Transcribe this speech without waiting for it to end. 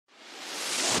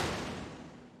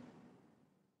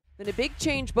Then a big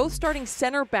change, both starting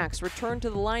center backs return to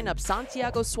the lineup.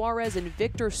 Santiago Suarez and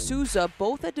Victor Souza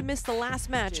both had to miss the last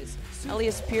matches.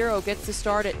 Elias Pirro gets the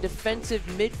start at defensive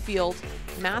midfield.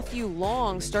 Matthew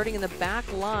Long starting in the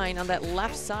back line on that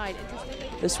left side.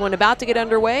 This one about to get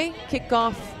underway.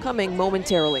 Kickoff coming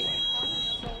momentarily.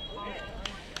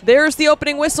 There's the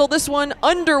opening whistle. This one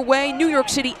underway. New York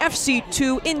City FC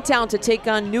 2 in town to take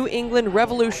on New England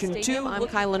Revolution 2. I'm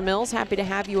Kylan Mills. Happy to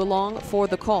have you along for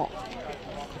the call.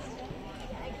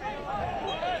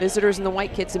 Visitors in the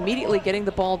white kits immediately getting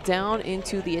the ball down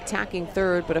into the attacking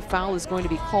third, but a foul is going to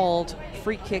be called.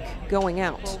 Free kick going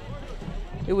out.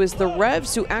 It was the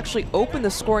Revs who actually opened the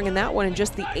scoring in that one in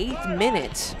just the 8th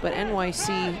minute, but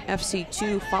NYCFC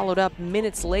 2 followed up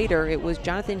minutes later. It was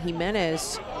Jonathan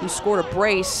Jimenez who scored a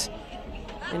brace.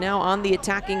 And now on the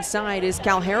attacking side is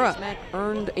Calhera.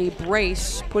 Earned a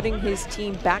brace, putting his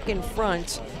team back in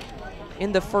front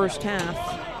in the first half.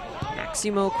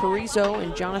 Maximo Carrizo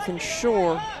and Jonathan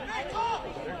Shore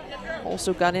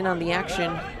also got in on the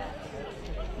action.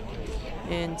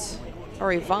 And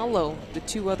Arevalo, the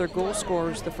two other goal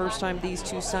scorers, the first time these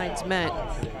two sides met.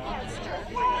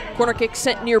 Corner kick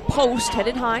sent near post,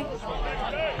 headed high.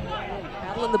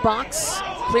 Battle in the box,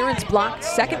 clearance blocked,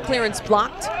 second clearance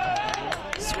blocked.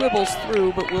 Squibbles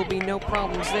through, but will be no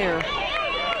problems there.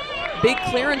 Big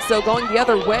clearance though, going the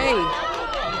other way.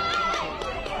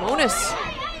 Monas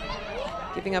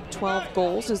giving up 12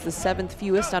 goals, is the 7th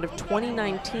fewest out of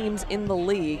 29 teams in the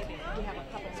league.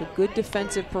 It's a good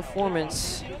defensive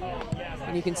performance.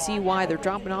 And you can see why they're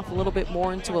dropping off a little bit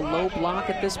more into a low block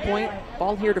at this point.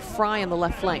 Ball here to Fry on the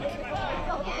left flank.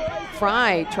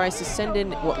 Fry tries to send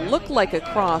in what looked like a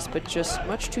cross, but just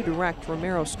much too direct.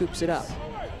 Romero scoops it up.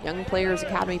 Young players,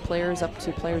 academy players, up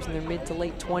to players in their mid to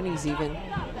late 20s even,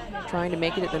 trying to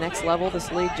make it at the next level.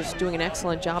 This league just doing an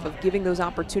excellent job of giving those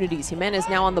opportunities. Jimenez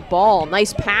now on the ball.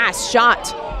 Nice pass,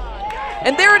 shot.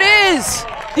 And there it is!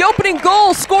 The opening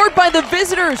goal scored by the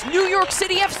visitors. New York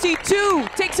City FC 2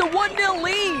 takes a 1-0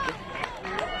 lead.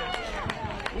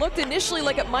 Looked initially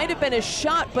like it might have been a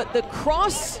shot, but the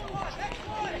cross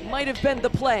might have been the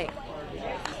play.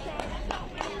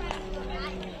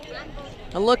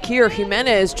 And look here,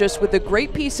 Jimenez just with a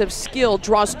great piece of skill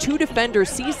draws two defenders,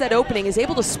 sees that opening, is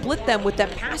able to split them with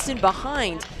that pass in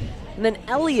behind. And then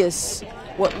Elias,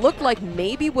 what looked like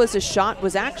maybe was a shot,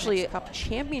 was actually a Cup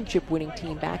championship winning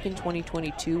team back in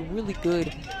 2022. Really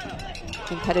good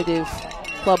competitive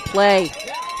club play.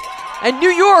 And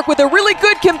New York with a really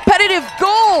good competitive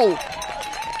goal.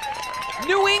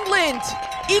 New England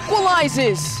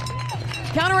equalizes.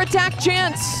 Counterattack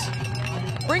chance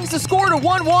brings the score to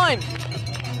 1-1.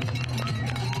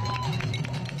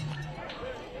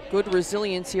 Good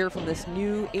resilience here from this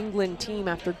New England team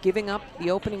after giving up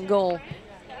the opening goal.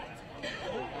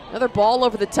 Another ball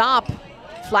over the top.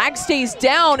 Flag stays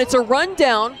down. It's a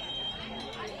rundown.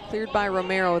 Cleared by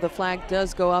Romero. The flag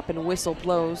does go up and whistle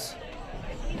blows.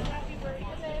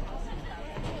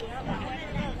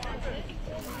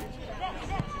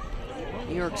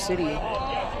 New York City,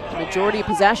 majority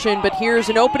possession, but here's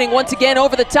an opening once again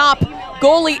over the top.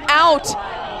 Goalie out.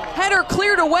 Header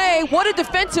cleared away. What a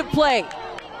defensive play.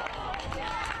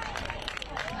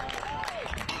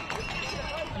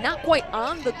 Not quite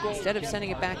on the goal. Instead of sending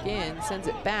it back in, sends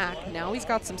it back. Now he's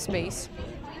got some space.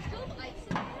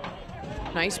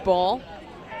 Nice ball.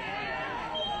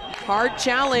 Hard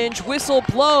challenge, whistle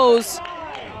blows.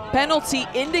 Penalty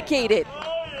indicated.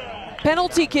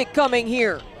 Penalty kick coming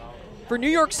here for New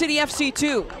York City FC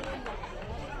 2.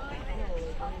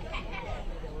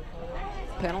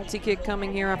 Penalty kick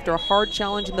coming here after a hard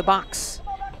challenge in the box.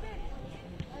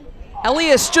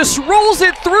 Elias just rolls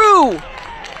it through.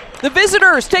 The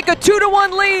visitors take a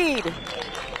 2-1 lead.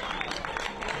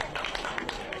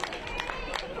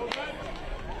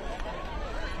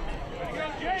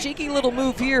 Cheeky little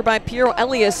move here by Piero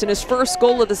Elias in his first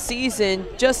goal of the season.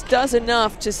 Just does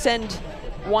enough to send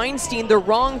Weinstein the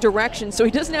wrong direction, so he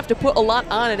doesn't have to put a lot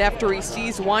on it after he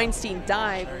sees Weinstein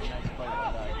dive.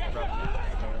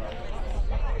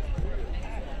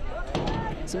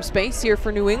 Some space here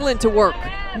for New England to work.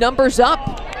 Numbers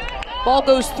up. Ball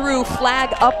goes through, flag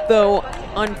up though.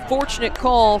 Unfortunate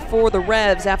call for the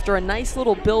Revs after a nice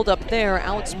little build up there.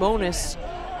 Alex Monas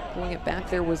pulling it back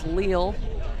there was Leal.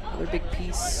 Another big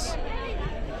piece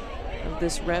of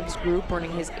this Revs group,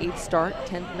 earning his 8th start,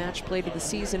 10th match played of the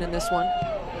season in this one.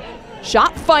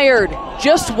 Shot fired,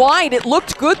 just wide. It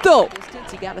looked good though.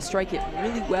 You got to strike it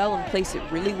really well and place it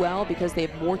really well because they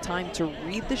have more time to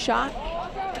read the shot.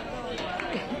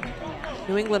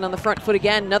 New England on the front foot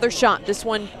again, another shot. This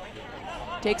one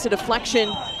takes a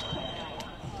deflection.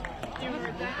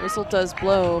 Whistle does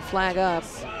blow, flag up.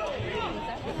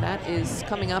 That is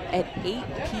coming up at 8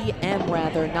 p.m.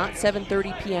 rather, not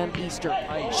 7:30 p.m. Eastern.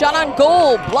 Shot on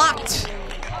goal, blocked.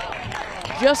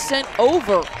 Just sent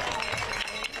over.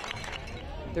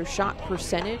 Their shot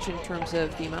percentage in terms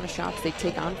of the amount of shots they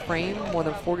take on frame, more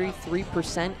than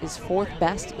 43%, is 4th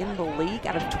best in the league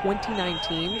out of 29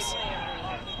 teams.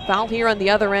 Foul here on the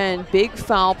other end, big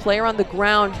foul, player on the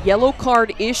ground, yellow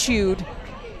card issued.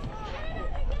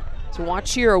 So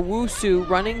watch here, Owusu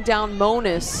running down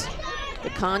Monis. The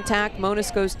contact,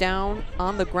 Monis goes down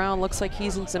on the ground, looks like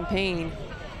he's in some pain.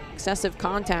 Excessive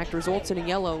contact results in a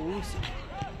yellow. Owusu.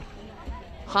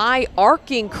 High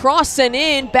arcing, cross and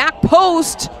in, back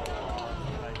post.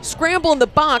 Scramble in the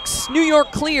box, New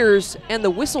York clears, and the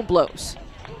whistle blows.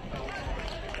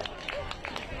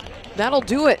 That'll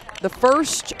do it. The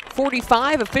first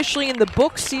 45 officially in the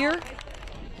books here.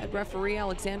 Head referee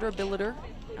Alexandra Billiter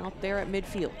out there at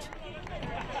midfield.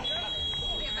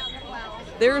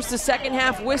 There's the second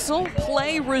half whistle.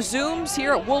 Play resumes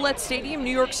here at Willett Stadium,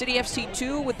 New York City FC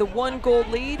 2 with the 1-goal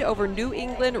lead over New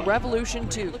England Revolution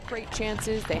 2. Great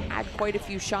chances, they had quite a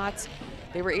few shots.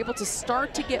 They were able to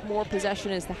start to get more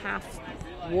possession as the half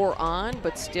wore on,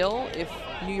 but still, if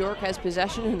New York has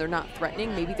possession and they're not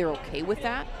threatening, maybe they're okay with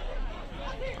that.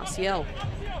 Asiel.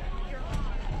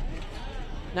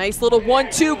 Nice little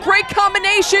 1-2, great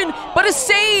combination, but a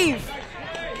save!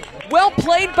 Well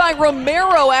played by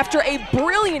Romero after a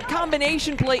brilliant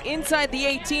combination play inside the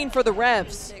 18 for the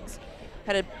Revs.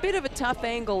 Had a bit of a tough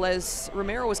angle as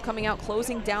Romero was coming out,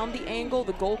 closing down the angle.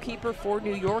 The goalkeeper for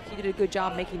New York, he did a good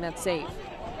job making that save.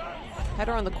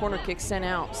 Header on the corner kick sent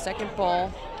out. Second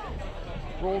ball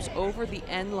rolls over the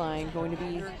end line, going to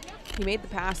be, he made the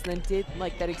pass and then did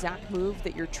like that exact move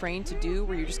that you're trained to do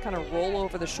where you just kind of roll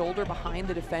over the shoulder behind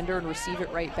the defender and receive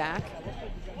it right back.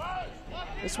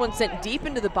 This one sent deep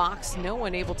into the box, no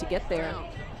one able to get there.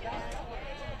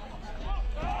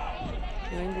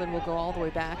 New England will go all the way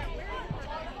back.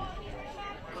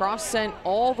 Cross sent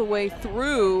all the way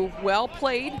through, well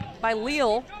played by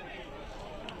Lille.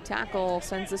 Tackle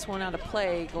sends this one out of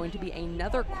play, going to be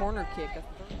another corner kick.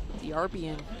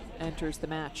 Diarbian enters the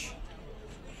match.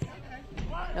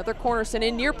 Another corner sent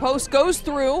in, near post, goes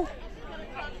through.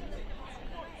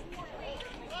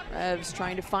 Revs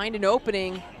trying to find an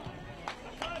opening.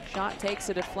 Shot takes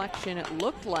a deflection, it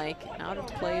looked like. Out of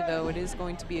play though, it is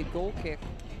going to be a goal kick.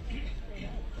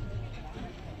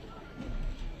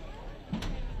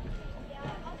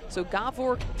 So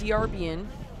Gavor Diarbian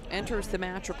enters the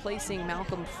match, replacing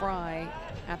Malcolm Fry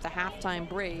at the halftime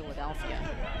break. Philadelphia.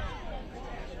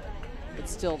 But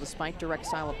still, despite direct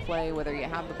style of play, whether you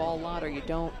have the ball a lot or you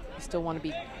don't, you still want to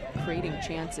be creating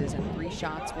chances, and 3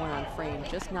 shots, 1 on frame,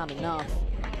 just not enough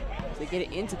to get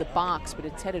it into the box, but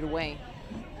it's headed away.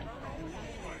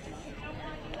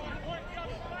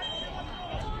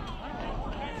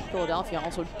 Philadelphia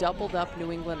also doubled up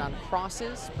New England on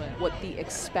crosses, but what the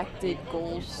expected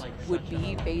goals would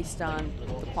be based on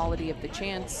the quality of the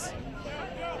chance,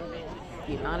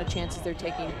 the amount of chances they're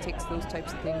taking takes those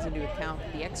types of things into account.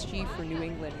 The XG for New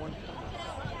England, 1.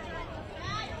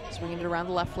 Swinging it around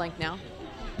the left flank now.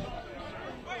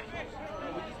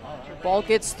 Ball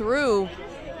gets through.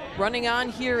 Running on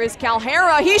here is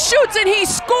Calhera. He shoots and he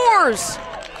scores!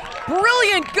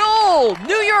 Brilliant goal!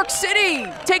 New York City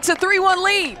takes a 3-1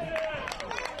 lead.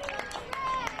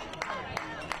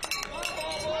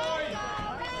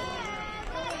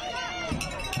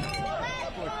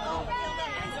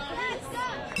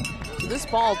 This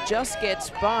ball just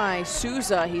gets by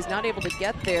Souza. He's not able to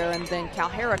get there, and then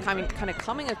Calhera kind of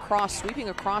coming across, sweeping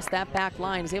across that back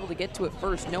line, is able to get to it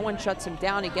first. No one shuts him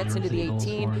down. He gets into the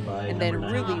 18, and then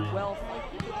really well.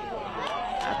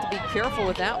 Have to be careful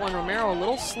with that one. Romero a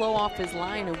little slow off his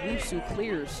line. Owusu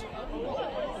clears.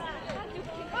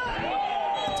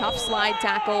 Tough slide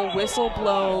tackle, whistle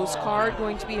blows. Card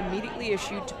going to be immediately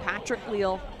issued to Patrick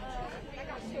Leal.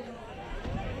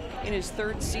 In his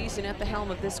 3rd season at the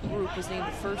helm of this group, was named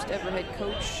the first ever head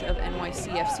coach of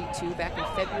NYCFC 2 back in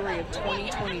February of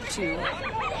 2022.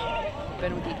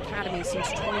 Been with the academy since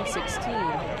 2016.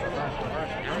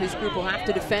 Now his group will have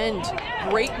to defend.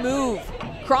 Great move.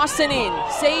 Crossing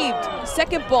in, saved,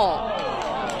 second ball.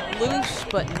 Loose,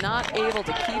 but not able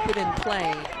to keep it in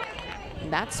play.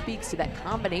 And that speaks to that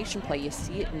combination play. You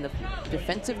see it in the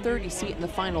defensive third, you see it in the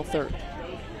final third.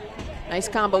 Nice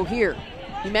combo here.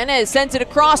 Jimenez sends it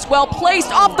across, well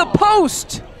placed, off the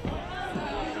post.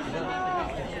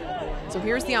 So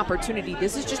here's the opportunity.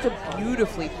 This is just a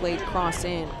beautifully played cross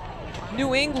in.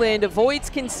 New England avoids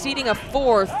conceding a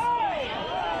 4th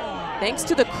thanks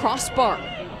to the crossbar.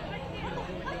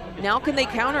 Now can they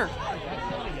counter?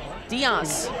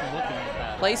 Diaz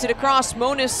plays it across,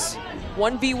 Monis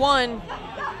 1v1.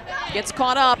 Gets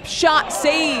caught up, shot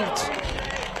saved.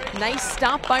 Nice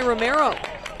stop by Romero.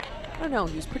 I don't know,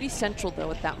 he was pretty central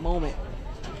though at that moment.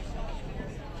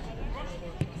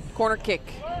 Corner kick,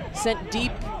 sent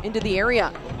deep into the area.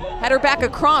 Header back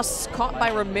across, caught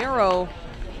by Romero.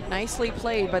 Nicely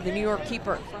played by the New York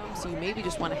keeper. So you maybe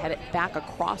just want to head it back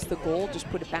across the goal, just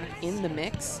put it back in the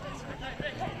mix.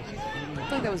 I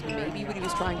feel like that was maybe what he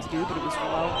was trying to do, but it was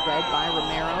well read by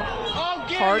Romero.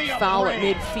 Hard foul at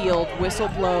midfield, whistle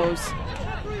blows.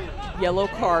 Yellow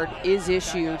card is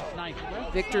issued.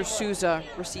 Victor Souza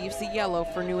receives the yellow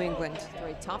for New England.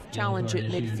 A tough challenge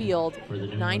at midfield.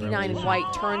 99 in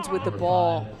white turns with the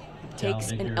ball,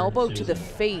 takes an elbow to the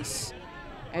face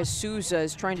as Souza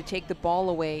is trying to take the ball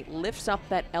away, lifts up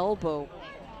that elbow.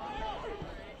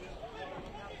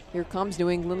 Here comes New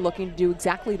England looking to do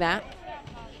exactly that.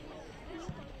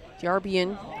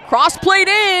 Diarbian, cross played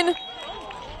in.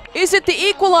 Is it the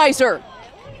equalizer?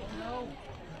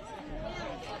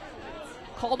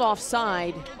 Called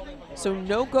offside, so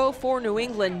no go for New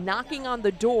England, knocking on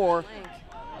the door.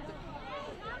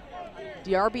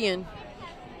 Diarbian.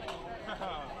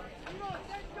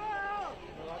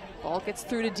 Ball gets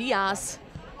through to Diaz.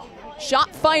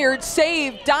 Shot fired,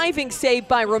 saved, diving save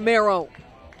by Romero.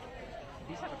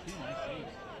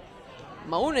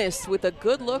 Monis with a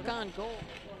good look on goal.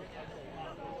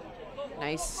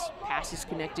 Nice passes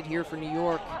connected here for New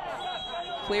York.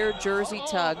 Clear jersey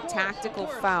tug, tactical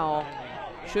foul.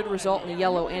 Should result in a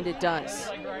yellow, and it does.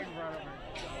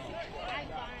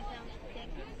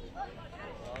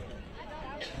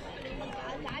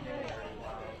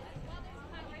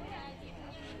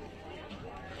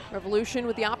 Revolution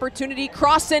with the opportunity,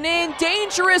 crossing in,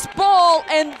 dangerous ball,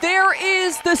 and there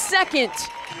is the second.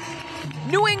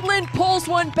 New England pulls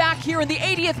one back here in the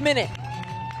 80th minute.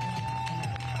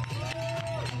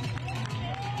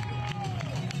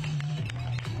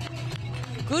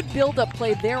 Good build-up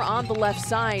play there on the left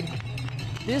side.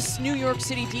 This New York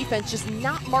City defense just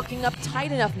not marking up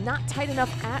tight enough, not tight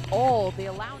enough at all. They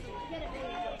allowed.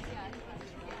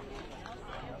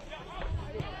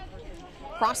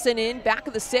 Crossing in, back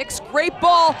of the six, great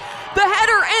ball, the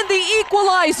header and the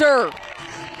equalizer.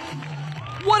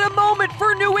 What a moment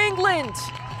for New England.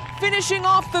 Finishing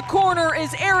off the corner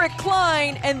is Eric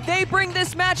Klein, and they bring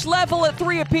this match level at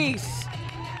 3 apiece.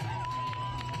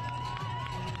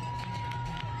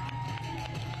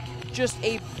 Just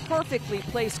a perfectly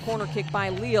placed corner kick by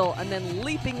Lille, and then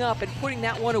leaping up and putting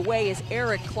that one away is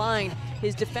Eric Klein.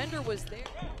 His defender was there.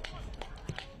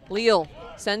 Lille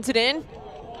sends it in.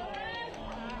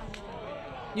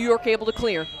 New York able to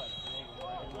clear.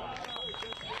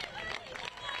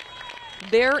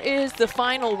 There is the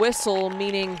final whistle,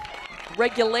 meaning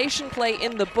regulation play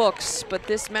in the books, but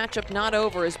this matchup not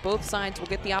over as both sides will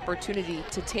get the opportunity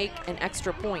to take an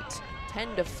extra point.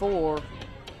 10-4,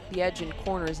 the edge in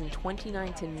corners, and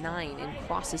 29-9 in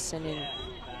crosses sent in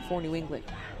for New England.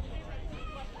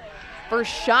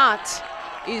 First shot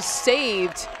is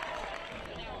saved.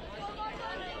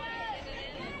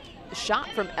 The shot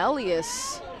from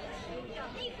Elias.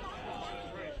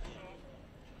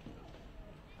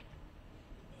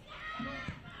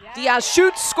 Diaz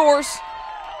shoots, scores.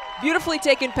 Beautifully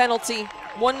taken penalty.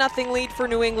 1-0 lead for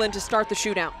New England to start the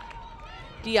shootout.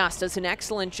 Diaz does an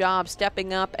excellent job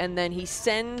stepping up, and then he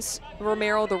sends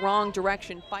Romero the wrong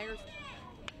direction. Fires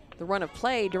the run of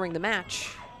play during the match.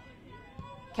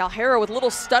 Calhera with a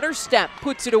little stutter step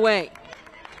puts it away.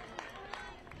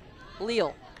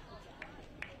 Lille.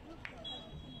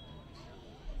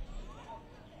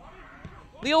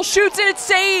 Lille shoots and it's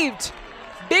saved.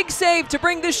 Big save to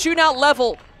bring this shootout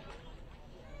level.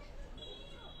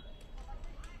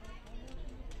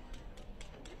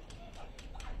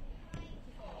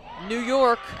 New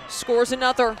York scores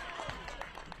another.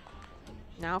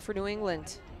 Now for New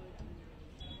England.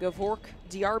 Gavork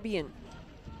Diarbian.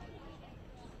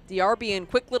 Diarbian,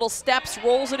 quick little steps,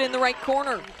 rolls it in the right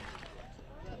corner.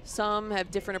 Some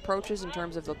have different approaches in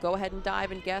terms of they'll go ahead and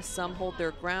dive and guess. Some hold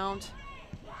their ground.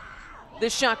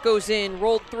 This shot goes in,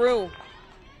 rolled through.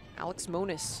 Alex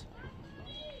Monis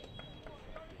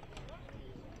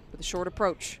with a short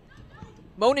approach.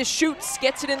 Monis shoots,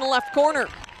 gets it in the left corner.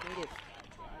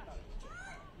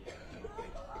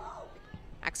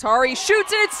 Axhari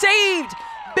shoots and it's saved.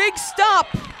 Big stop.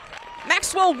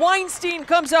 Maxwell Weinstein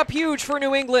comes up huge for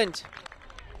New England.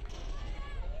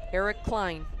 Eric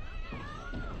Klein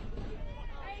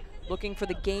looking for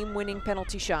the game-winning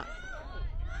penalty shot.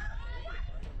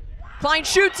 Klein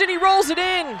shoots and he rolls it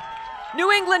in.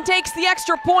 New England takes the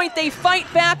extra point. They fight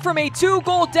back from a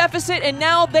 2-goal deficit, and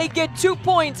now they get 2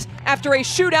 points after a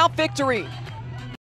shootout victory.